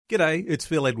G'day, it's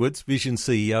Phil Edwards, Vision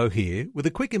CEO here, with a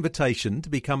quick invitation to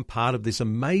become part of this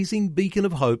amazing beacon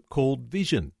of hope called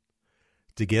Vision.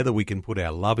 Together we can put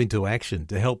our love into action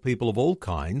to help people of all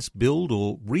kinds build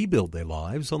or rebuild their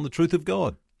lives on the truth of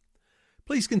God.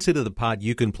 Please consider the part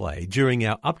you can play during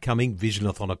our upcoming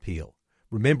Visionathon appeal,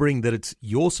 remembering that it's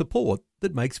your support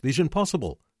that makes Vision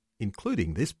possible,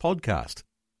 including this podcast.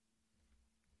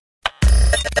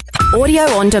 Audio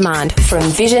on demand from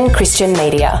Vision Christian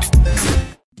Media.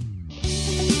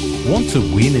 Want to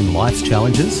win in life's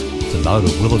challenges? To know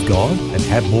the will of God and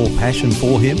have more passion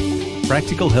for Him?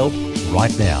 Practical help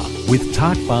right now with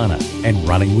Tak Bhana and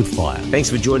Running with Fire.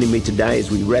 Thanks for joining me today as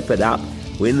we wrap it up.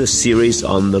 We're in the series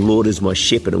on The Lord is My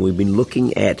Shepherd, and we've been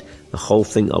looking at the whole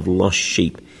thing of lost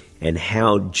sheep and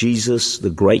how Jesus, the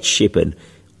great shepherd,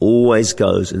 always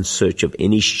goes in search of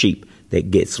any sheep that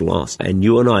gets lost. And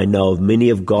you and I know of many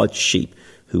of God's sheep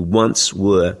who once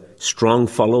were strong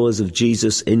followers of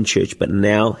Jesus in church, but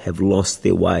now have lost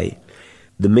their way.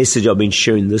 The message I've been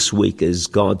sharing this week is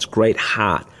God's great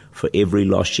heart for every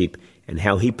lost sheep and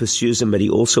how He pursues them, but He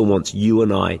also wants you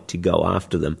and I to go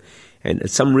after them. And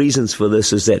some reasons for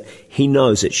this is that He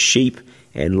knows that sheep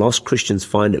and lost Christians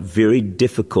find it very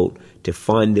difficult to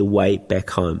find their way back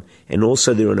home. And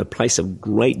also they're in a place of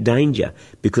great danger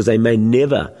because they may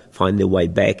never find their way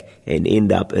back and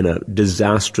end up in a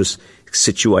disastrous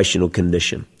situation or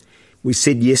condition. We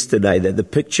said yesterday that the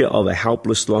picture of a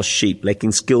helpless lost sheep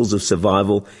lacking skills of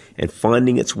survival and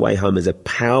finding its way home is a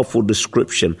powerful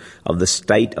description of the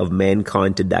state of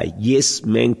mankind today. Yes,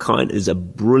 mankind is a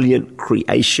brilliant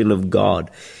creation of God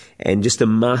and just a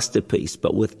masterpiece,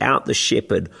 but without the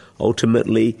shepherd,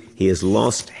 ultimately he is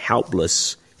lost,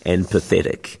 helpless, and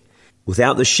pathetic.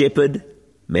 Without the shepherd,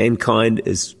 mankind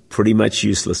is pretty much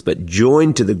useless, but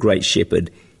joined to the great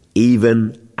shepherd,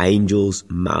 even angels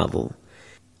marvel.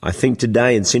 I think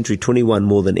today in century 21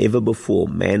 more than ever before,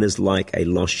 man is like a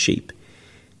lost sheep.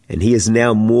 And he is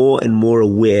now more and more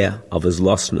aware of his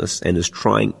lostness and is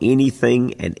trying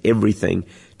anything and everything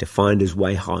to find his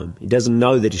way home. He doesn't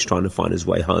know that he's trying to find his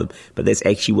way home, but that's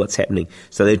actually what's happening.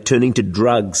 So they're turning to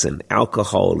drugs and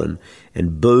alcohol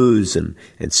and booze and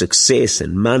success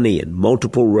and money and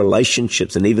multiple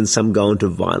relationships, and even some go into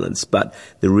violence. But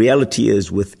the reality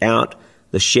is, without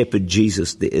the shepherd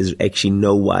Jesus, there is actually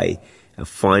no way of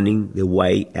finding their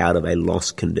way out of a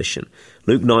lost condition.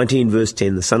 Luke 19 verse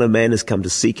 10, the Son of Man has come to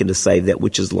seek and to save that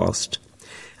which is lost.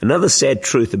 Another sad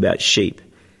truth about sheep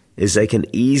is they can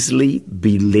easily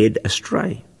be led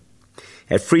astray.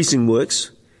 At Freezing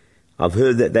Works, I've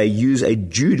heard that they use a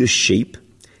Judas sheep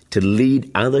to lead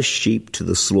other sheep to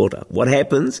the slaughter. What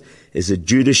happens is a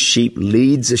Judas sheep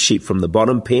leads a sheep from the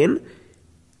bottom pen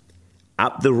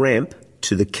up the ramp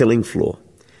to the killing floor.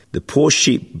 The poor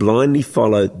sheep blindly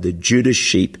follow the Judas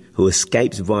sheep who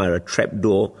escapes via a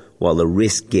trapdoor while the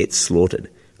rest gets slaughtered.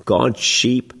 God's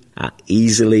sheep are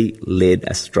easily led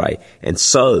astray. And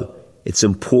so it's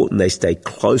important they stay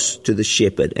close to the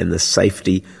shepherd and the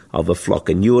safety of a flock.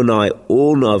 And you and I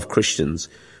all know of Christians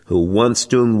who were once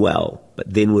doing well,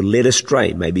 but then were led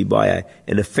astray, maybe by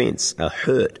an offense, a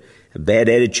hurt, a bad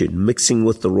attitude, mixing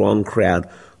with the wrong crowd,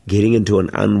 getting into an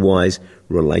unwise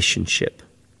relationship.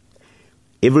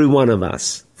 Every one of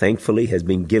us, thankfully, has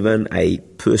been given a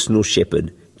personal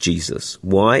shepherd, Jesus.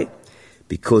 Why?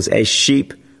 Because as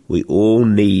sheep, we all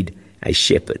need a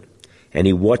shepherd, and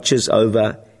He watches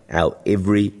over our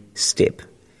every step.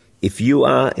 If you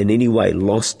are in any way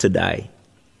lost today,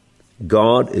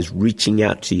 God is reaching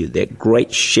out to you, that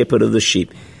great shepherd of the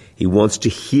sheep. He wants to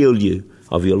heal you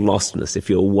of your lostness. If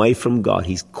you're away from God,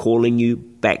 He's calling you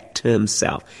back to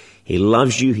Himself. He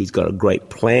loves you. He's got a great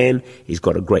plan. He's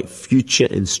got a great future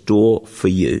in store for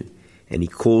you. And He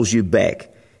calls you back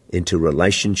into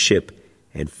relationship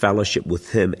and fellowship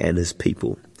with Him and His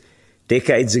people.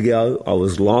 Decades ago, I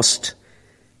was lost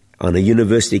on a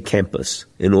university campus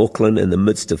in Auckland in the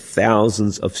midst of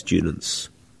thousands of students.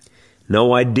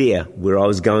 No idea where I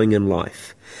was going in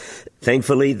life.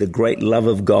 Thankfully, the great love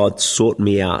of God sought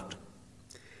me out.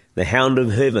 The hound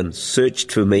of heaven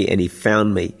searched for me and He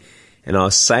found me. And I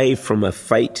was saved from a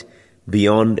fate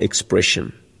beyond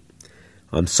expression.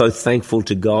 I'm so thankful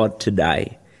to God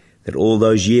today that all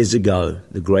those years ago,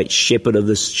 the great shepherd of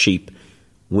the sheep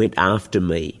went after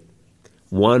me,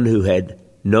 one who had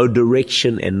no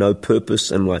direction and no purpose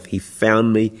in life. He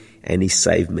found me and He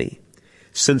saved me.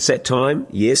 Since that time,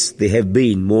 yes, there have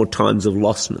been more times of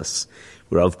lostness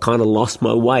where I've kind of lost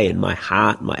my way in my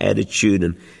heart, my attitude,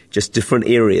 and just different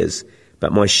areas.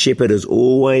 But my shepherd has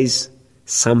always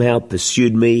somehow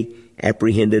pursued me,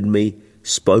 apprehended me,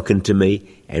 spoken to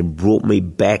me, and brought me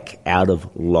back out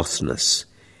of lostness.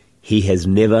 He has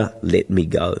never let me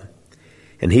go.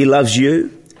 And he loves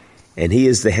you, and he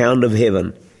is the hound of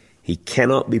heaven. He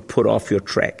cannot be put off your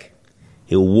track.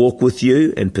 He'll walk with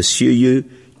you and pursue you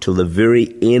till the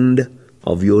very end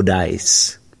of your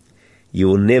days. You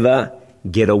will never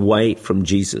get away from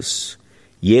Jesus.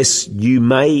 Yes, you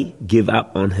may give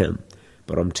up on him,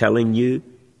 but I'm telling you,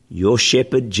 your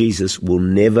shepherd, Jesus, will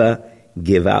never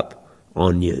give up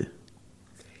on you.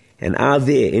 And are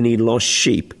there any lost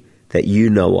sheep that you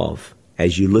know of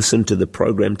as you listen to the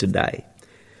program today?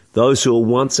 Those who were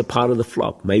once a part of the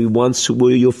flock, maybe once who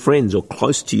were your friends or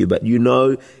close to you, but you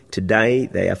know today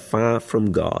they are far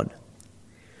from God.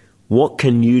 What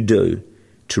can you do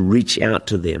to reach out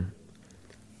to them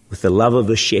with the love of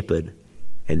a shepherd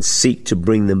and seek to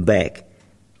bring them back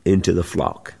into the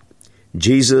flock?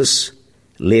 Jesus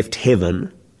left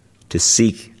heaven to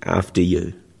seek after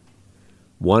you.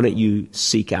 Why don't you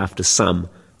seek after some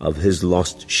of his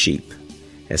lost sheep?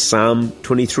 As Psalm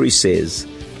 23 says,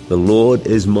 the Lord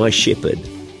is my shepherd,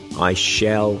 I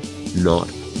shall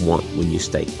not want. When you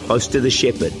stay close to the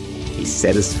shepherd, he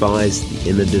satisfies the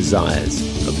inner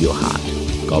desires of your heart.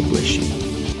 God bless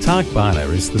you. Tak Bhana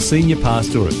is the Senior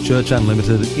Pastor of Church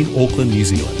Unlimited in Auckland, New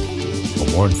Zealand.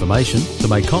 For more information, to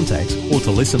make contact or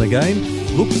to listen again,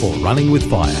 look for Running with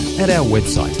Fire at our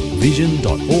website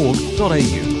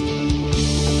vision.org.au.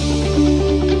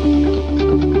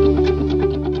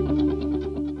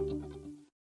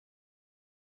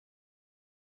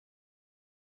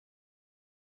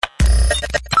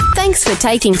 Thanks for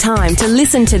taking time to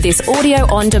listen to this audio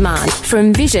on demand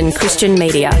from Vision Christian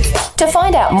Media. To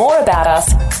find out more about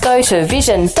us, go to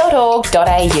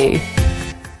vision.org.au.